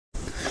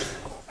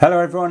Hello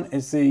everyone,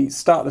 it's the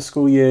start of the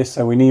school year,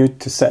 so we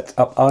need to set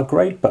up our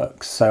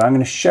gradebook. So I'm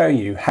going to show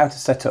you how to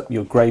set up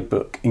your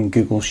gradebook in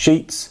Google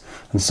Sheets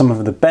and some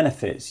of the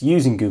benefits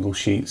using Google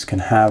Sheets can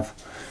have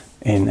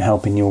in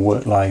helping your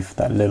work life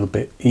that little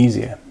bit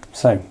easier.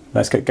 So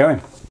let's get going.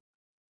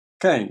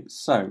 Okay,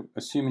 so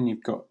assuming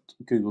you've got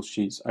Google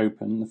Sheets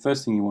open, the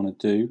first thing you want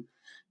to do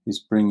is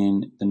bring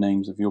in the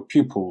names of your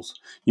pupils.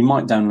 You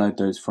might download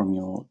those from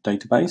your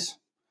database.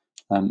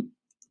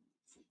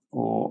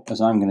 Or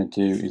as I'm going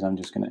to do is I'm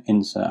just going to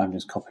insert, I'm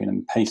just copying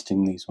and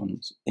pasting these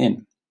ones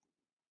in.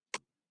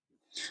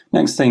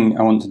 Next thing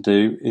I want to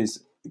do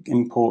is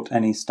import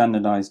any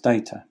standardized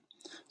data.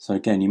 So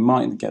again, you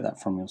might get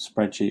that from your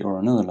spreadsheet or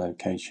another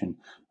location,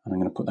 and I'm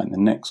going to put that in the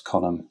next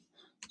column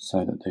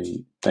so that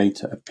the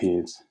data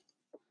appears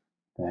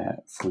there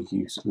for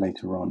use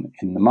later on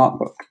in the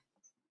Markbook.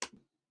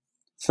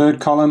 Third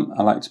column,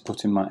 I like to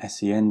put in my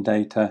SEN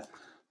data,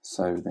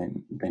 so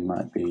they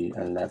might be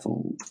a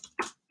level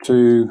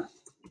 2,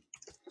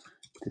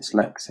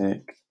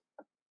 dyslexic,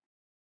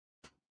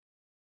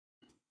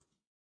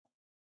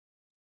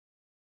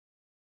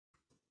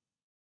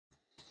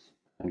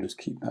 and just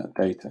keep that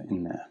data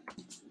in there.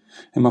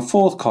 In my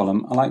fourth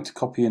column, I like to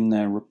copy in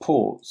their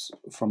reports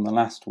from the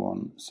last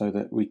one so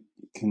that we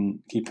can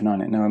keep an eye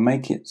on it. Now I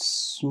make it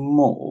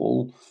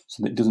small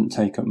so that it doesn't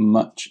take up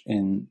much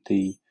in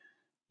the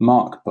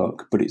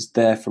Markbook, but it's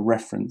there for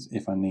reference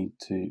if I need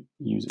to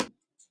use it.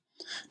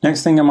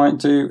 Next thing I might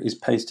do is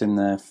paste in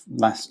their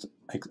last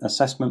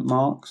assessment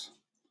marks.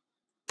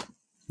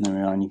 There we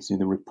are, and you can see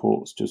the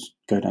reports just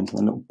go down to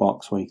the little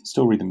box where you can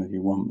still read them if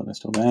you want, but they're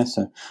still there.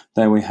 So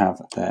there we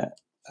have their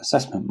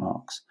assessment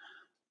marks.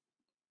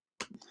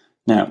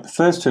 Now, the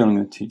first tool I'm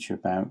going to teach you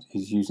about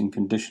is using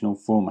conditional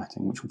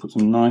formatting, which will put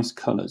some nice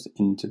colours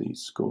into these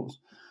scores.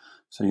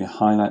 So you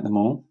highlight them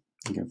all,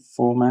 you go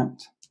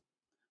Format,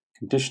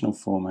 Conditional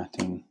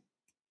Formatting,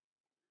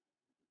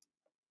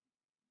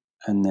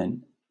 and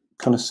then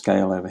colour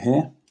scale over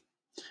here.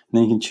 And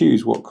then you can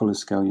choose what colour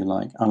scale you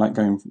like. I like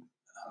going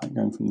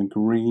from the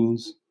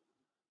greens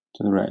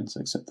to the reds,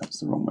 except that's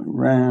the wrong way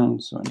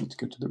around, so I need to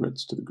go to the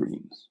reds to the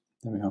greens.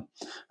 There we are.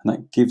 And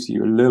that gives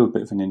you a little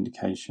bit of an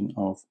indication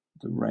of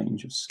the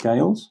range of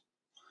scales.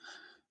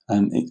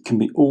 It can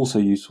be also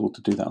useful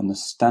to do that on the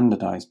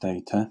standardized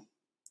data,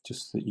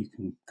 just so that you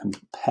can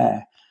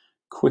compare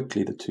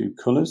quickly the two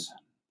colours.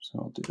 So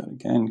I'll do that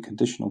again,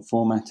 conditional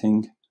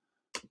formatting,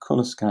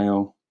 colour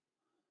scale,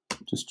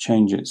 just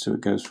change it so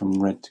it goes from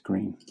red to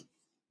green.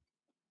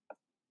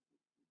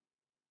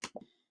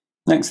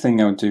 Next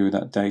thing I would do with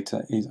that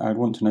data is I'd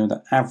want to know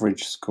the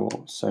average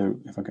score. So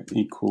if I go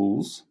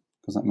equals,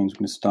 because that means we're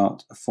going to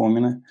start a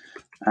formula,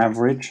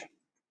 average,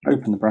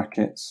 open the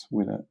brackets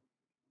with a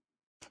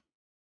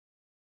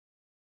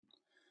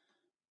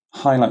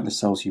highlight the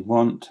cells you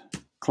want,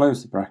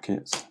 close the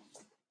brackets,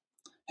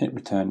 hit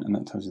return, and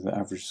that tells you the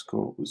average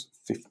score was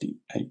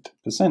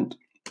 58%.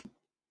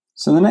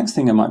 So the next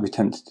thing I might be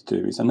tempted to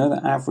do is I know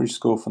the average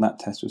score for that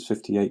test was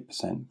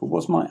 58%, but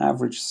what's my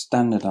average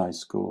standardized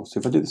score? So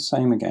if I do the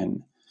same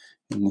again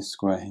in this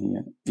square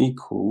here,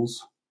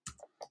 equals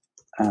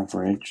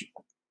average,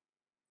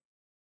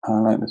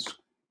 highlight the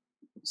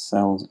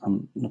cells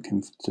I'm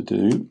looking to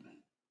do.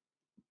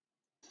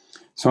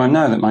 So I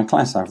know that my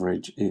class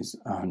average is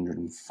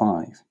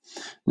 105.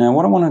 Now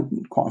what I want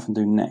to quite often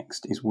do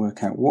next is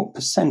work out what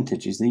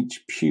percentage is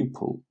each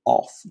pupil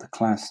off the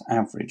class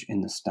average in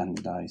the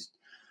standardized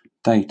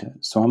data.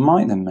 So I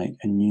might then make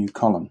a new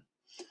column.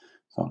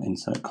 So I'll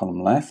insert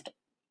column left.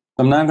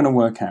 I'm now going to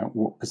work out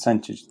what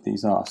percentage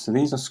these are. So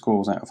these are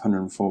scores out of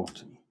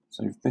 140.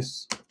 So if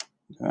this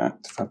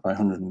divided by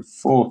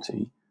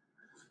 140,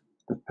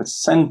 the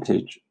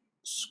percentage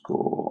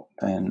score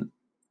then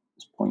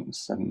is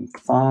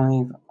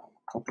 0.75. I'll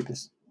copy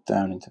this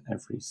down into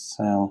every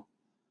cell,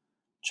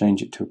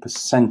 change it to a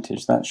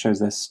percentage. That shows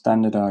their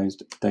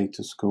standardized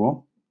data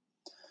score,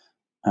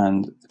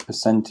 and the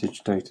percentage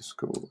data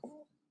score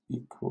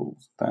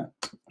equals that.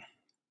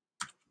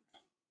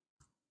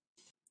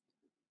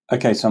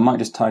 Okay, so I might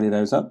just tidy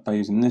those up by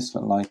using this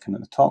little icon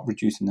at the top,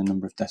 reducing the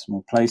number of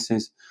decimal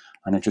places,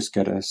 and I just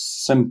get a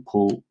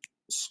simple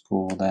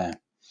score there.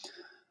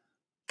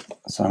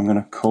 So I'm going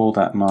to call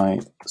that my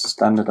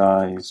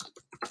standardized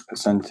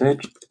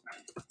percentage.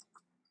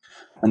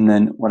 And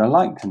then what I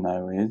like to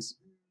know is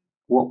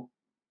what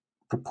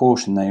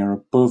proportion they are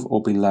above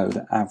or below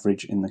the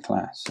average in the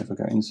class. So if I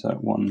go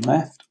insert one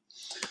left,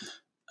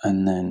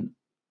 and then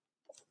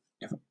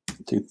if I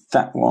do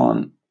that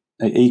one,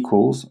 it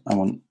equals, I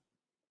want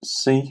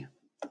C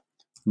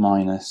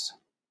minus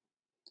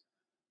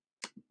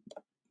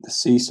the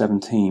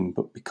C17,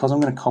 but because I'm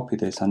going to copy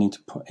this, I need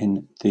to put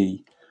in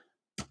the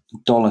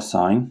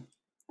 $sign.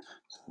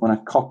 When I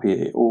copy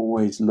it, it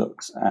always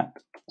looks at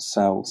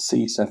cell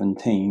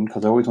C17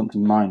 because I always want to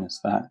minus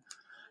that,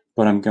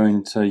 but I'm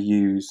going to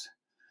use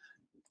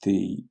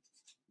the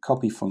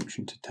copy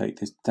function to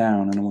take this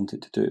down, and I want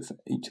it to do it for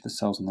each of the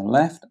cells on the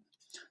left.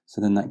 So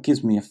then that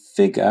gives me a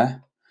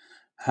figure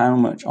how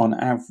much on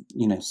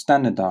average,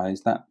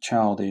 standardized that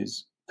child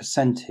is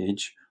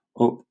percentage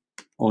up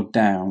or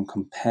down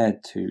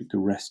compared to the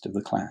rest of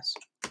the class.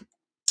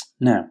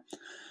 Now,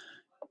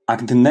 I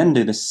can then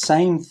do the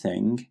same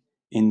thing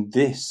in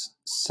this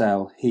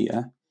cell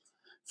here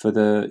for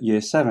the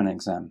Year 7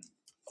 exam.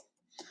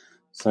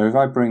 So if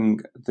I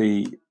bring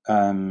the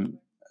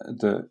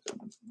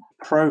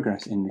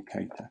progress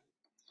indicator,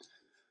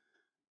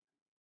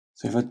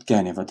 so if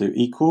I do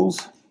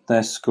equals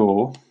their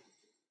score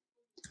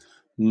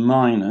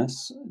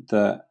minus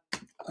the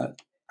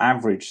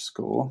average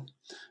score,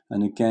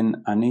 and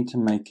again I need to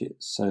make it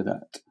so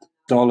that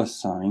the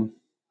 $sign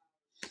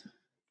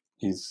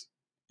is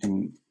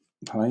in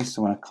place,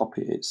 so when I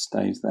copy it, it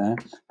stays there.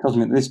 It tells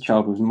me that this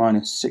child was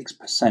minus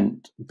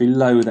 6%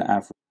 below the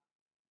average,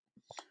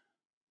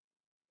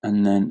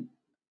 and then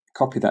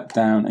copy that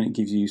down, and it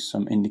gives you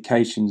some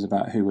indications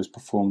about who has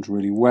performed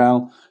really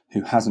well,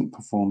 who hasn't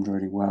performed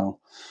really well.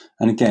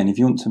 And again, if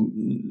you want to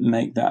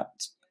make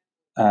that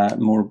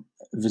more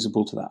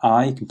visible to the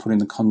eye, you can put in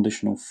the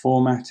conditional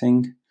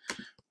formatting,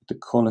 the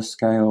color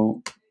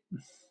scale,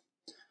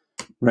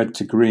 red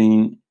to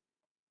green,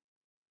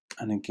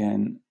 and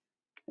again,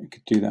 you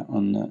could do that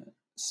on the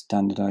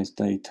standardized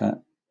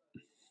data.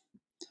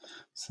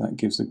 So that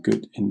gives a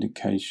good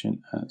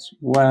indication as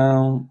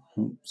well.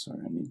 Oops, sorry,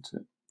 I need to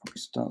probably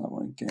start that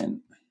one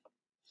again.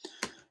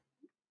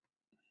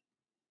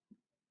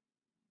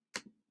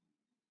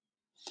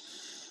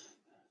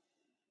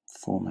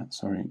 Format,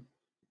 sorry,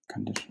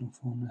 conditional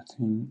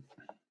formatting.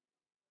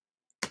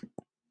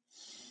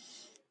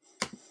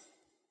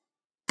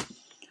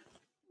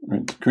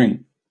 Red to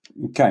green.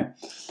 Okay,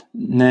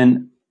 and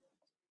then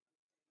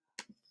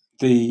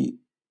the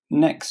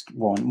next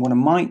one, what I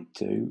might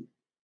do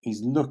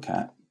is look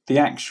at the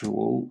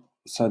actual,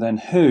 so then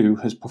who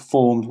has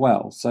performed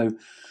well. So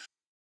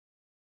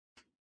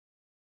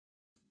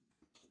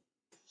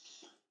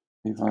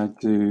if I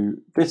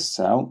do this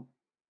cell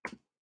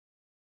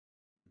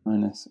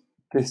minus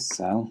this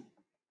cell,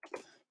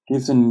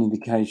 gives an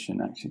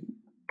indication. Actually,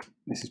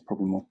 this is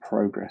probably more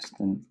progress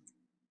than,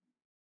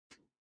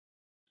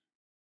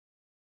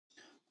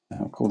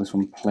 I'll call this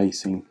one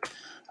placing.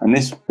 And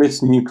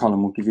this new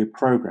column will give you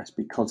progress,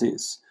 because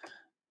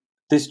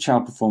this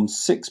child performs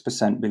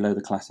 6% below the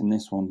class in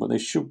this one, but they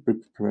should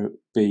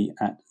be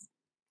at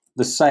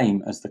the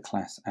same as the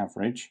class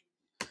average.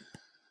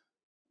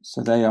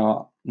 So they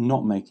are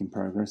not making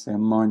progress, they are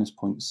minus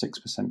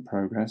 0.6%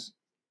 progress.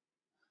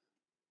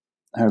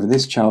 However,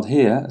 this child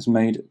here has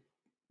made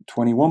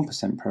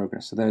 21%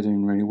 progress, so they're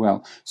doing really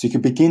well. So you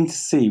can begin to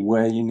see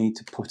where you need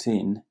to put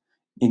in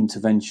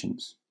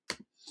interventions.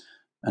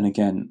 And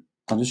again,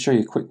 I'll just show you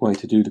a quick way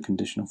to do the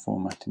conditional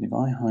formatting. If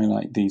I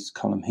highlight this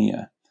column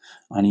here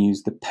and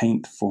use the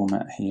paint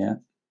format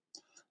here,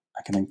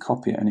 I can then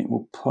copy it and it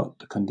will put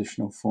the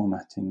conditional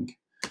formatting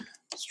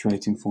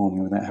straight in for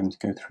me without having to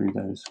go through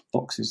those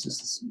boxes.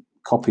 This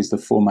copies the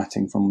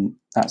formatting from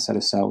that set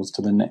of cells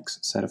to the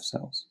next set of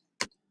cells.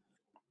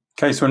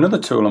 Okay, so another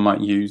tool I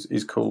might use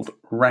is called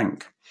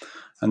rank.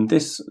 And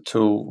this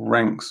tool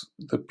ranks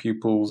the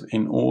pupils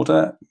in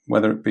order,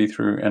 whether it be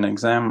through an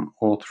exam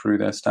or through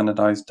their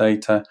standardized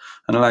data,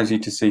 and allows you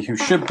to see who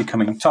should be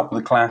coming top of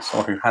the class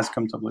or who has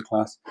come top of the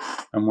class,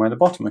 and where the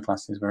bottom of the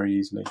class is very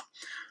easily.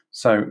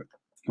 So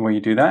the way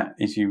you do that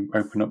is you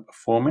open up a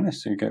formula.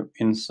 So you go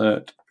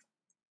insert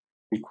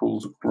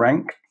equals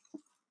rank,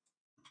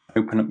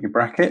 open up your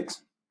bracket,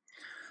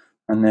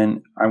 and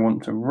then I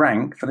want to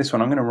rank, for this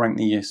one I'm going to rank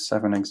the Year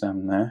 7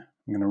 exam there.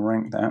 I'm going to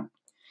rank that.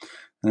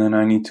 And then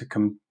I need to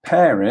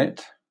compare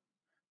it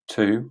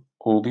to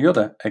all the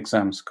other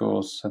exam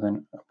scores. So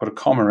then I put a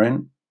comma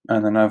in,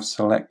 and then I've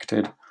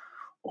selected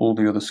all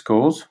the other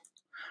scores.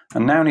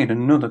 And now I need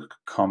another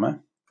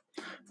comma,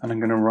 and I'm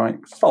going to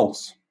write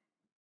false.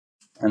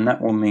 And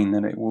that will mean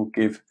that it will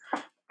give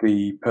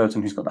the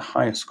person who's got the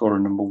highest score a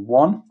number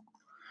 1,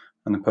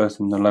 and the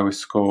person with the lowest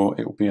score,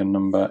 it will be a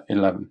number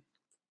 11.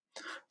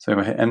 So if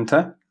I hit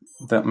enter,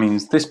 that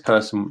means this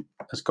person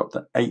has got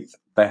the 8th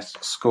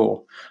best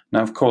score.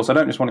 Now, of course, I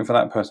don't just want it for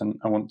that person,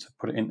 I want to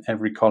put it in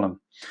every column.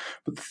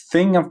 But the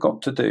thing I've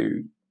got to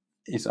do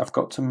is I've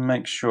got to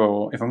make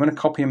sure, if I'm going to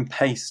copy and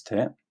paste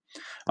it,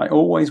 I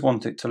always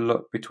want it to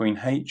look between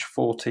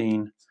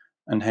H14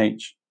 and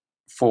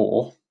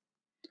H4.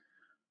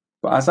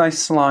 But as I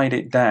slide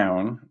it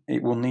down,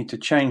 it will need to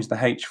change the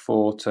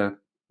H4 to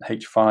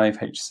H5,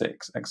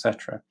 H6,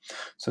 etc.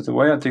 So the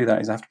way I do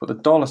that is I have to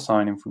put the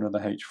 $sign in front of the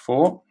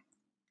H4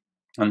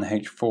 and the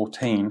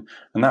H14,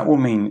 and that will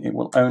mean it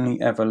will only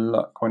ever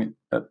look when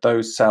at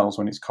those cells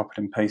when it's copied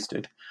and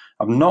pasted.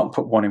 I've not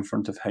put 1 in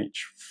front of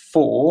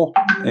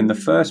H4 in the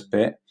first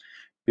bit,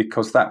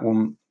 because that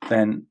will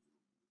then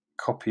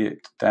copy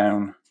it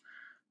down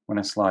when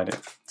I slide it.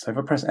 So if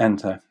I press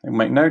enter, it will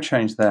make no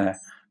change there.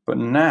 But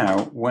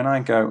now when I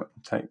go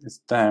and take this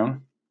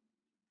down,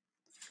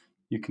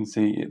 you can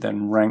see it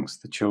then ranks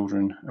the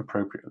children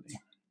appropriately.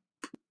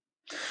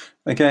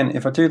 Again,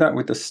 if I do that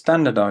with the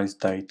standardized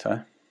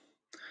data,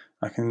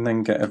 I can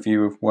then get a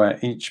view of where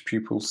each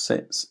pupil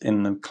sits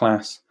in the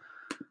class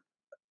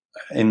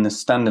in the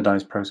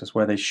standardized process,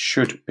 where they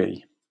should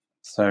be.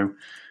 So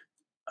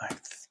I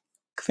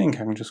think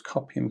I can just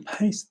copy and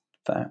paste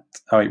that.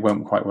 Oh, it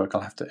won't quite work.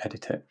 I'll have to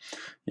edit it.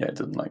 Yeah, it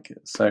doesn't like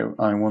it. So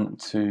I want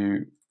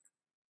to,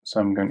 so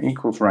I'm going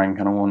equals rank,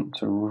 and I want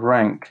to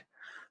rank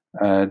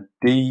the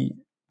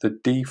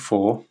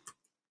D4,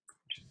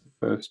 which is the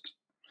first,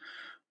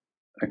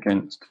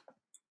 against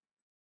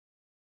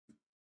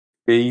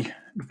 $4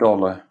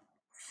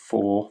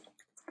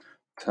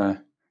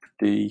 to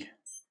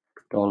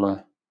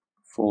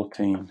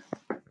 $14.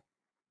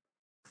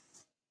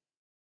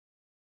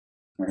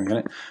 There we go.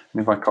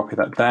 And if I copy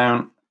that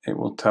down, it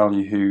will tell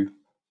you who,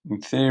 in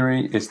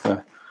theory, is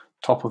the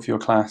top of your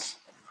class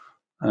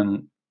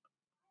and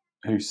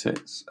who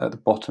sits at the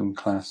bottom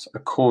class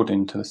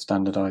according to the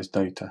standardized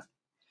data.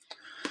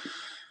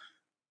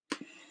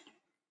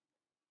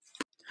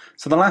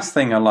 So the last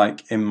thing I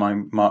like in my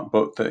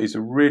Markbook that is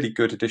a really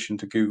good addition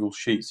to Google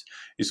Sheets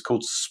is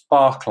called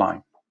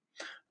Sparkline.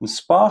 And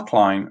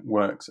Sparkline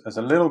works as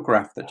a little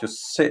graph that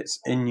just sits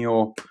in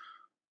your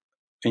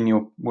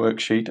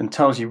worksheet and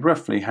tells you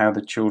roughly how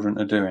the children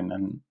are doing.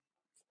 And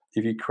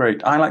if you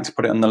create, I like to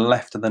put it on the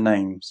left of the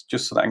names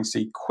just so that I can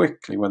see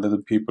quickly whether the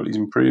pupil is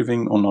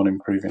improving or not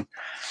improving.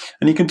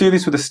 And you can do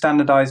this with the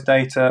standardized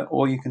data,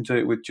 or you can do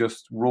it with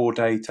just raw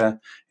data.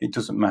 It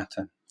doesn't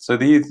matter. So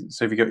if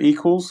you go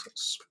equals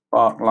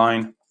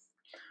Sparkline,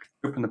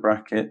 open the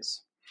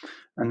brackets,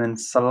 and then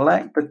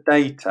select the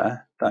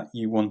data that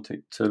you want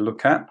it to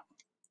look at,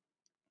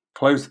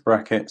 close the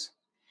brackets,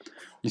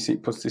 you see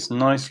it puts this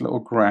nice little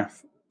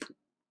graph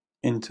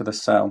into the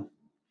cell.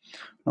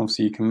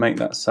 Obviously you can make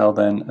that cell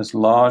then as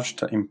large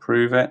to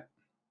improve it,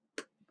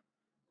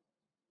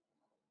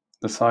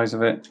 the size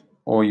of it,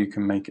 or you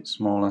can make it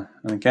smaller.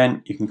 And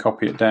again, you can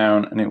copy it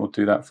down and it will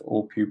do that for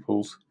all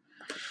pupils.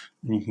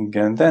 And you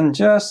can then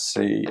just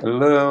see a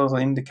little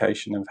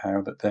indication of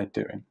how that they're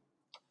doing.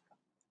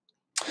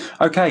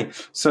 Okay,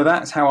 so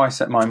that's how I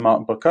set my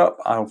Markbook up.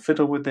 I'll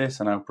fiddle with this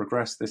and I'll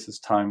progress this as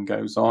time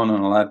goes on,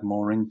 and I'll add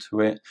more into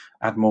it,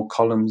 add more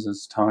columns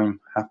as time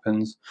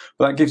happens.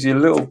 But that gives you a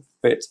little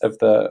bit of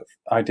the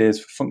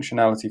ideas for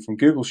functionality from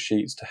Google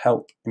Sheets to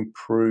help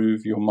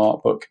improve your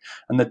Markbook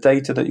and the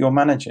data that you're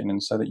managing,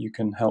 and so that you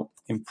can help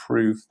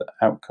improve the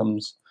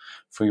outcomes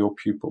for your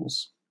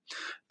pupils.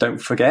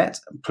 Don't forget,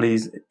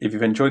 please, if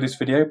you've enjoyed this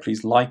video,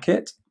 please like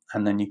it,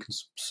 and then you can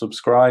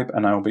subscribe,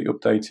 and I'll be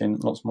updating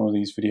lots more of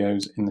these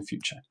videos in the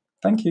future.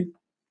 Thank you.